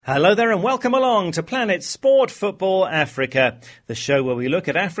Hello there and welcome along to Planet Sport Football Africa, the show where we look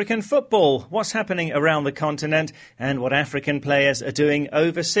at African football, what's happening around the continent and what African players are doing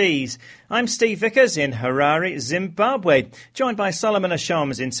overseas. I'm Steve Vickers in Harare, Zimbabwe, joined by Solomon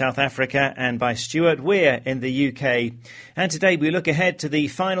Ashams in South Africa and by Stuart Weir in the UK. And today we look ahead to the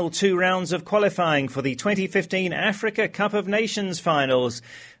final 2 rounds of qualifying for the 2015 Africa Cup of Nations finals.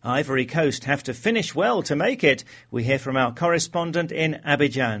 Ivory Coast have to finish well to make it. We hear from our correspondent in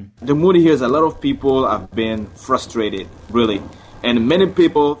Abidjan. The mood here is a lot of people have been frustrated, really. And many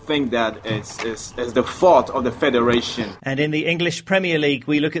people think that it's the fault of the federation. And in the English Premier League,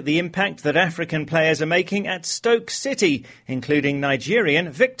 we look at the impact that African players are making at Stoke City, including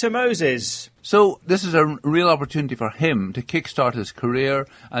Nigerian Victor Moses. So this is a real opportunity for him to kickstart his career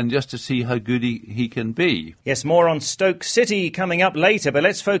and just to see how good he can be. Yes, more on Stoke City coming up later, but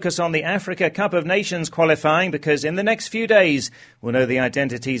let's focus on the Africa Cup of Nations qualifying because in the next few days we'll know the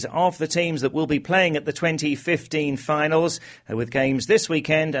identities of the teams that will be playing at the 2015 finals with games this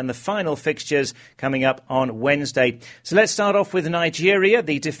weekend and the final fixtures coming up on Wednesday. So let's start off with Nigeria,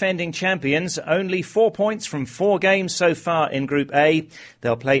 the defending champions, only 4 points from 4 games so far in Group A.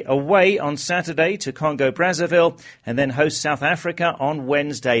 They'll play away on Saturday to Congo-Brazzaville and then host South Africa on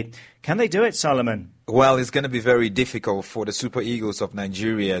Wednesday. Can they do it, Solomon? Well, it's going to be very difficult for the Super Eagles of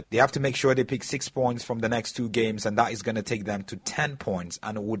Nigeria. They have to make sure they pick 6 points from the next 2 games, and that is going to take them to 10 points.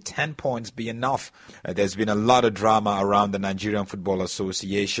 And would 10 points be enough? There's been a lot of drama around the Nigerian Football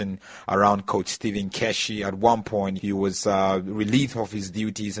Association, around Coach Stephen Keshi. At one point, he was relieved of his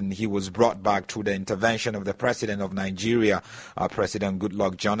duties, and he was brought back through the intervention of the President of Nigeria, President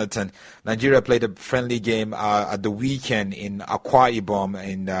Goodluck Jonathan. Nigeria played a friendly game at the weekend in Akwa Ibom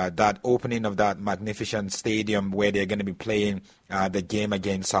in that opening of that magnificent stadium where they're going to be playing the game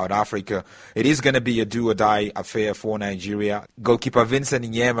against South Africa. It is going to be a do-or-die affair for Nigeria. Goalkeeper Vincent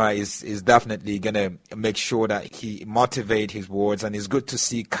Nyema is definitely going to make sure that he motivate his wards, and it's good to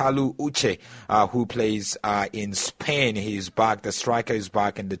see Kalu Uche, who plays in Spain. He is back. The striker is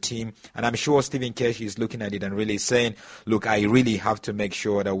back in the team, and I'm sure Stephen Keshi is looking at it and really saying, look, I really have to make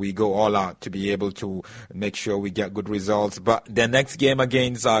sure that we go all out to be able to make sure we get good results. But the next game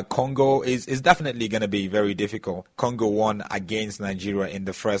against Congo is definitely going to be very difficult. Congo won against Nigeria in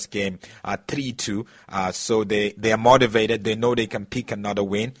the first game 3-2, so they are motivated. They know they can pick another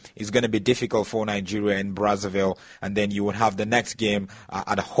win. It's going to be difficult for Nigeria in Brazzaville, and then you will have the next game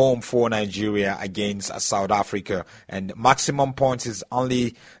at home for Nigeria against South Africa, and maximum points is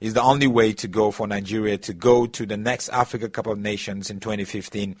the only way to go for Nigeria to go to the next Africa Cup of Nations in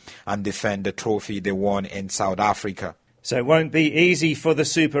 2015 and defend the trophy they won in South Africa. So it won't be easy for the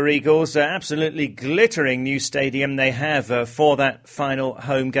Super Eagles. Absolutely glittering new stadium they have for that final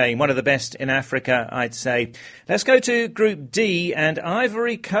home game. One of the best in Africa, I'd say. Let's go to Group D, and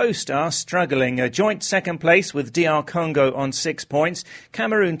Ivory Coast are struggling. A joint second place with DR Congo on 6 points.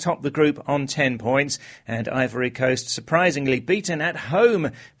 Cameroon topped the group on 10 points. And Ivory Coast surprisingly beaten at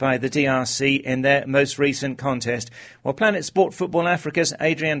home by the DRC in their most recent contest. Well, Planet Sport Football Africa's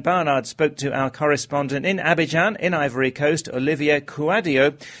Adrian Barnard spoke to our correspondent in Abidjan in Ivory Coast, Olivier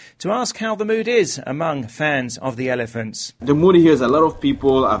Kouadio, to ask how the mood is among fans of the Elephants. The mood here is a lot of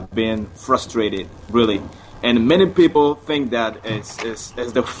people have been frustrated, really. And many people think that it's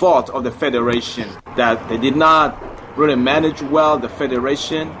the fault of the federation, that they did not really manage well the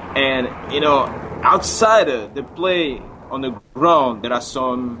federation. And, outside the play on the ground, there are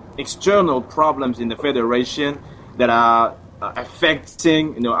some external problems in the federation that are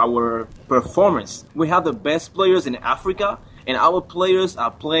affecting our performance. We have the best players in Africa, and our players are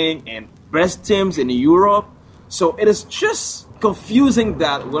playing in best teams in Europe. So it is just confusing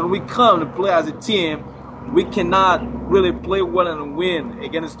that when we come to play as a team, we cannot really play well and win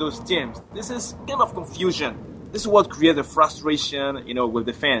against those teams. This is kind of confusion. This is what creates the frustration, with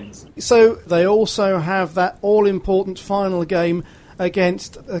the fans. So they also have that all-important final game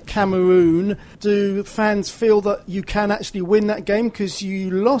against Cameroon. Do fans feel that you can actually win that game? Because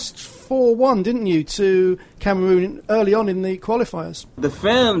you lost 4-1, didn't you, to Cameroon early on in the qualifiers? The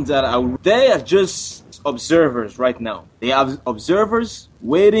fans they are just observers right now. They are observers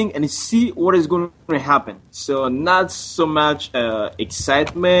waiting and see what is going to happen. So not so much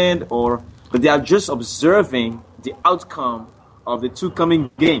excitement, but they are just observing the outcome of the 2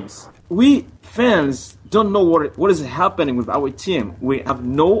 coming games. We fans don't know what is happening with our team. We have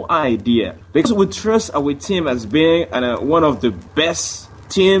no idea, because we trust our team as being one of the best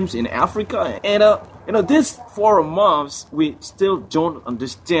teams in Africa. And these 4 months, we still don't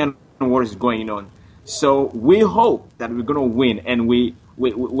understand what is going on. So we hope that we're going to win, and we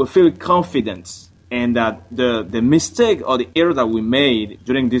feel confident and that the mistake or the error that we made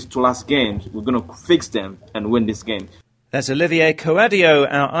during these 2 last games, we're going to fix them and win this game. That's Olivier Coadio,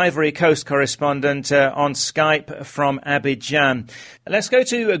 our Ivory Coast correspondent on Skype from Abidjan. Let's go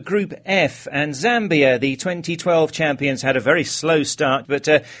to Group F, and Zambia, the 2012 champions, had a very slow start, but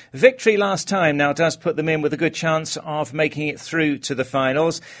victory last time now does put them in with a good chance of making it through to the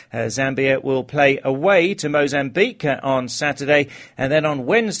finals. Zambia will play away to Mozambique on Saturday, and then on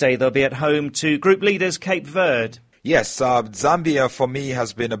Wednesday they'll be at home to group leaders Cape Verde. Yes, Zambia for me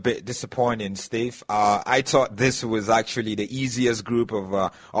has been a bit disappointing, Steve. I thought this was actually the easiest group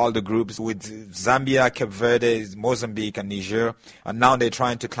of all the groups, with Zambia, Cape Verde, Mozambique and Niger. And now they're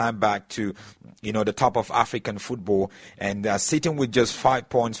trying to climb back to, the top of African football, and sitting with just 5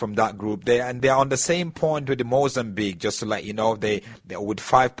 points from that group. They're on the same point with the Mozambique, just to let you know. They're with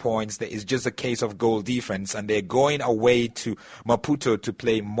 5 points. It's just a case of goal difference, and they're going away to Maputo to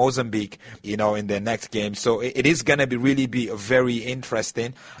play Mozambique, in their next game. So it is going to really be very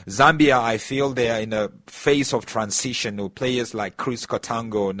interesting. Zambia, I feel they are in a phase of transition with players like Chris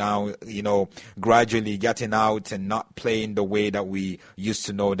Kotango now, gradually getting out and not playing the way that we used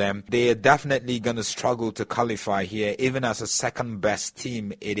to know them. They are definitely going to struggle to qualify here. Even as a second best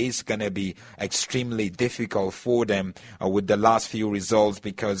team, it is going to be extremely difficult for them with the last few results,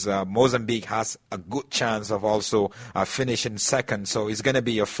 because Mozambique has a good chance of also finishing second. So it's going to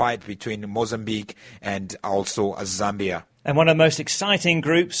be a fight between Mozambique and also Zambia. And one of the most exciting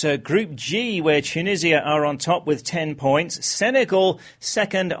groups, Group G, where Tunisia are on top with 10 points. Senegal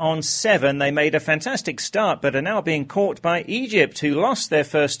second on 7. They made a fantastic start, but are now being caught by Egypt, who lost their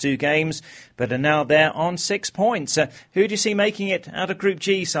first 2 games, but are now there on 6 points. Who do you see making it out of Group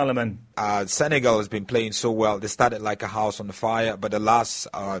G, Solomon? Senegal has been playing so well. They started like a house on fire, but the last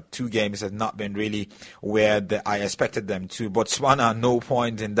 2 games have not been really where I expected them to. Botswana, no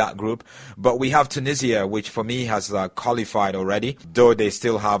point in that group. But we have Tunisia, which for me has qualified already, though they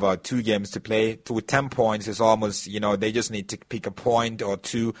still have 2 games to play. With 10 points, it's almost, they just need to pick a point or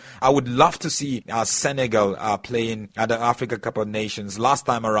 2. I would love to see Senegal playing at the Africa Cup of Nations. Last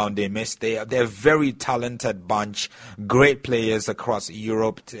time around they missed. They're a very talented bunch, great players across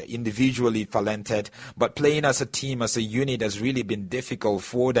Europe, individually talented, but playing as a team, as a unit, has really been difficult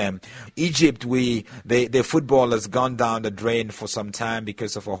for them. Egypt, their football has gone down the drain for some time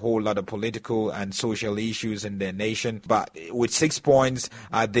because of a whole lot of political and social issues in their nation. But with 6 points,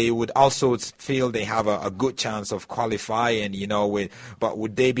 they would also feel they have a good chance of qualifying, but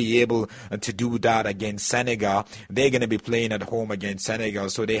would they be able to do that against Senegal? They're going to be playing at home against Senegal,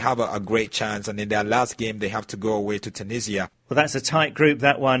 so they have a great chance. And in their last game, they have to go away to Tunisia. Well, that's a tight group,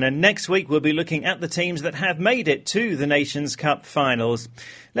 that one. And next week, we'll be looking at the teams that have made it to the Nations Cup finals.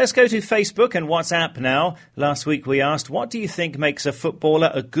 Let's go to Facebook and WhatsApp now. Last week, we asked, what do you think makes a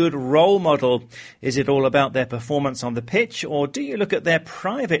footballer a good role model? Is it all about their performance on the pitch, or do you look at their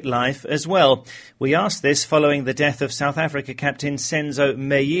private life as well? We asked this following the death of South Africa captain Senzo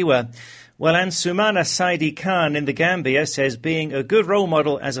Meyiwa. Well, Ansumana Saidi Khan in the Gambia says being a good role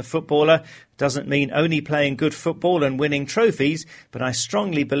model as a footballer doesn't mean only playing good football and winning trophies, but I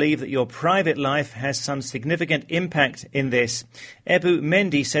strongly believe that your private life has some significant impact in this. Ebu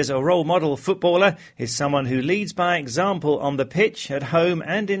Mendy says a role model footballer is someone who leads by example on the pitch, at home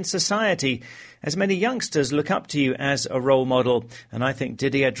and in society, as many youngsters look up to you as a role model. And I think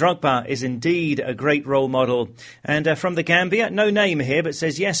Didier Drogba is indeed a great role model. And from the Gambia, no name here, but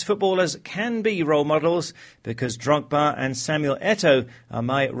says, yes, footballers can be role models because Drogba and Samuel Eto'o are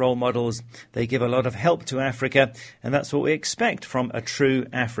my role models. They give a lot of help to Africa, and that's what we expect from a true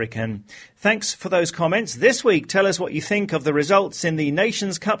African. Thanks for those comments. This week, tell us what you think of the results in the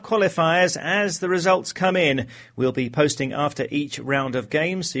Nations Cup qualifiers as the results come in. We'll be posting after each round of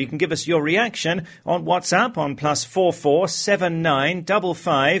games, so you can give us your reaction on WhatsApp on +44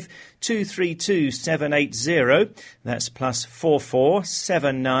 7955 232 780. That's +44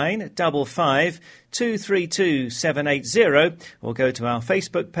 7955 232 780, or go to our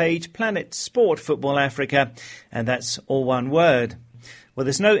Facebook page, Planet Sport Football Africa, and that's all one word. Well,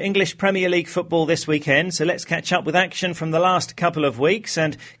 there's no English Premier League football this weekend, so let's catch up with action from the last couple of weeks.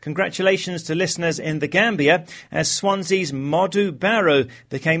 And congratulations to listeners in the Gambia, as Swansea's Modu Barrow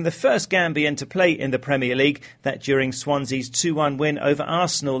became the first Gambian to play in the Premier League, that during Swansea's 2-1 win over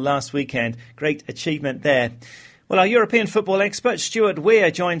Arsenal last weekend. Great achievement there. Well, our European football expert, Stuart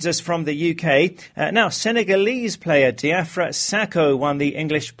Weir, joins us from the UK. Now, Senegalese player Diafra Sakho won the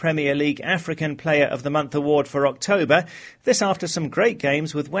English Premier League African Player of the Month award for October. This after some great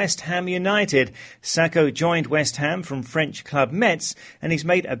games with West Ham United. Sakho joined West Ham from French club Metz, and he's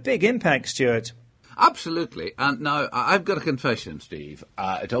made a big impact, Stuart. Absolutely. And now, I've got a confession, Steve.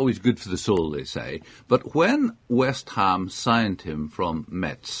 It's always good for the soul, they say. But when West Ham signed him from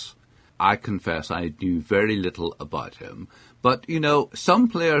Metz, I confess I knew very little about him. But, you know, some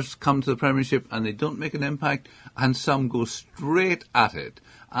players come to the Premiership and they don't make an impact, and some go straight at it.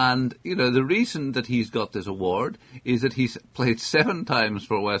 And, you know, the reason that he's got this award is that he's played 7 times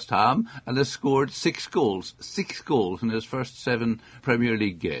for West Ham and has scored 6 goals. 6 goals in his first 7 Premier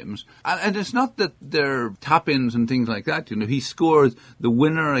League games. And it's not that they're tap-ins and things like that. You know, he scored the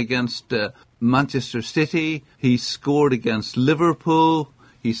winner against Manchester City. He scored against Liverpool.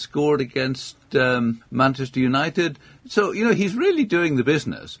 He scored against Manchester United. So, you know, he's really doing the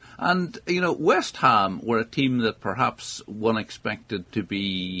business. And, you know, West Ham were a team that perhaps one expected to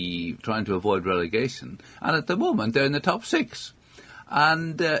be trying to avoid relegation. And at the moment, they're in the top 6.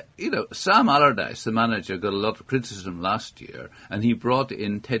 And, you know, Sam Allardyce, the manager, got a lot of criticism last year, and he brought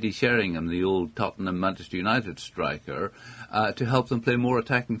in Teddy Sheringham, the old Tottenham Manchester United striker, to help them play more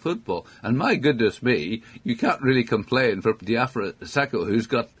attacking football. And my goodness me, you can't really complain for Diafra Sakho, who's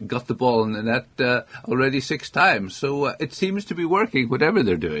got the ball in the net already 6 times. So it seems to be working, whatever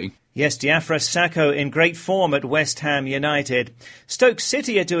they're doing. Yes, Diouf Sakho in great form at West Ham United. Stoke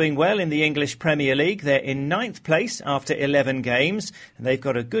City are doing well in the English Premier League. They're in 9th place after 11 games, and they've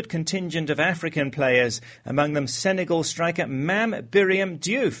got a good contingent of African players, among them Senegal striker Mame, Biriam,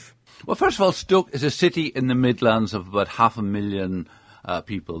 Diouf. Well, first of all, Stoke is a city in the Midlands of about 500,000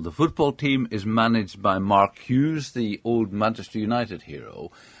 people. The football team is managed by Mark Hughes, the old Manchester United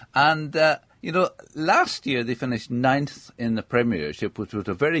hero, and you know, last year they finished 9th in the Premiership, which was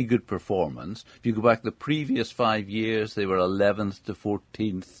a very good performance. If you go back the previous 5 years, they were 11th to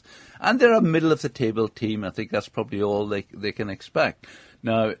 14th. And they're a middle-of-the-table team. I think that's probably all they can expect.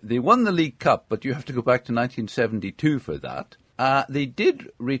 Now, they won the League Cup, but you have to go back to 1972 for that. They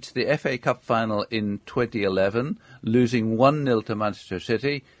did reach the FA Cup final in 2011, losing 1-0 to Manchester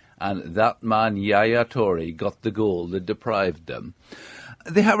City. And that man, Yaya Toure, got the goal that deprived them.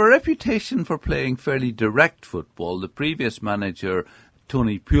 They have a reputation for playing fairly direct football. The previous manager,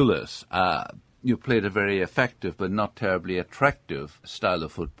 Tony Pulis, played a very effective but not terribly attractive style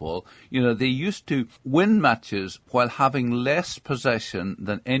of football. You know, they used to win matches while having less possession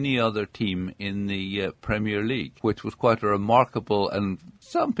than any other team in the Premier League, which was quite a remarkable and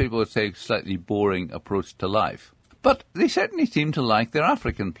some people would say slightly boring approach to life. But they certainly seem to like their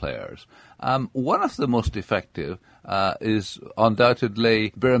African players. One of the most effective is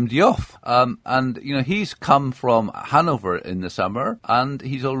undoubtedly Biriam Diouf. And, you know, he's come from Hanover in the summer and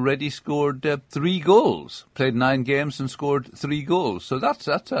he's already scored 3 goals. Played 9 games and scored 3 goals. So that's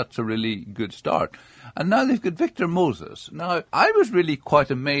a really good start. And now they've got Victor Moses. Now, I was really quite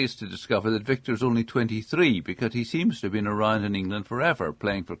amazed to discover that Victor's only 23 because he seems to have been around in England forever,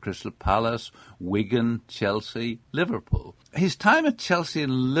 playing for Crystal Palace, Wigan, Chelsea, Liverpool. His time at Chelsea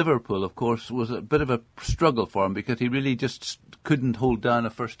and Liverpool, of course, was a bit of a struggle for him because he really just couldn't hold down a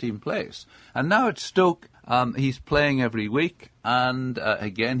first-team place. And now at Stoke, he's playing every week, and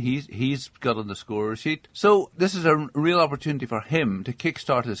again, he's got on the scorer sheet. So this is a real opportunity for him to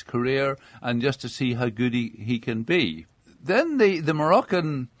kickstart his career and just to see how good he can be. Then the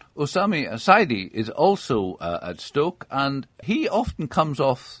Moroccan Osami Saidi is also at Stoke, and he often comes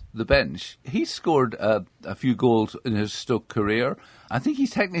off the bench. He scored a few goals in his Stoke career. I think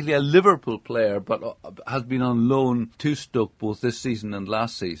he's technically a Liverpool player, but has been on loan to Stoke both this season and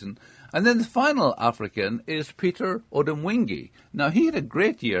last season. And then the final African is Peter Odemwingie. Now, he had a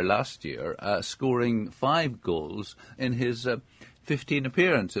great year last year, scoring 5 goals in his 15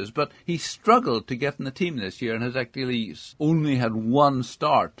 appearances, but he struggled to get in the team this year and has actually only had 1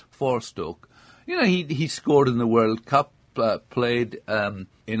 start for Stoke. You know, he scored in the World Cup, played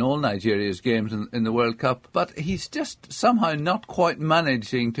in all Nigeria's games in the World Cup, but he's just somehow not quite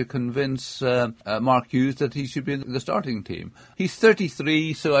managing to convince Mark Hughes that he should be in the starting team. He's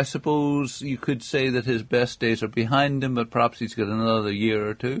 33, so I suppose you could say that his best days are behind him, but perhaps he's got another year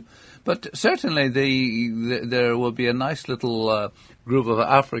or two. But certainly there will be a nice little group of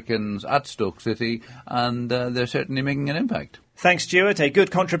Africans at Stoke City, and they're certainly making an impact. Thanks, Stuart. A good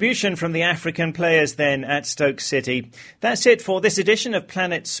contribution from the African players then at Stoke City. That's it for this edition of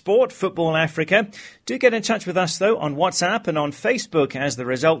Planet Sport Football Africa. Do get in touch with us, though, on WhatsApp and on Facebook as the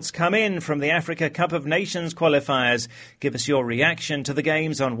results come in from the Africa Cup of Nations qualifiers. Give us your reaction to the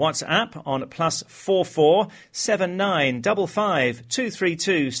games on WhatsApp on +44 79 55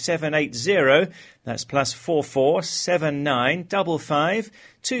 232 780. That's +44 79 55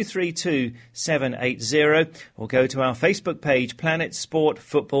 232 780, or go to our Facebook page, Planet Sport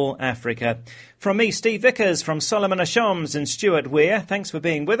Football Africa. From me, Steve Vickers, from Solomon Ashoms and Stuart Weir, thanks for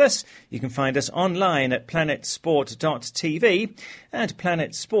being with us. You can find us online at planetsport.tv, and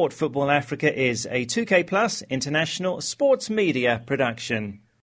Planet Sport Football Africa is a 2K Plus international sports media production.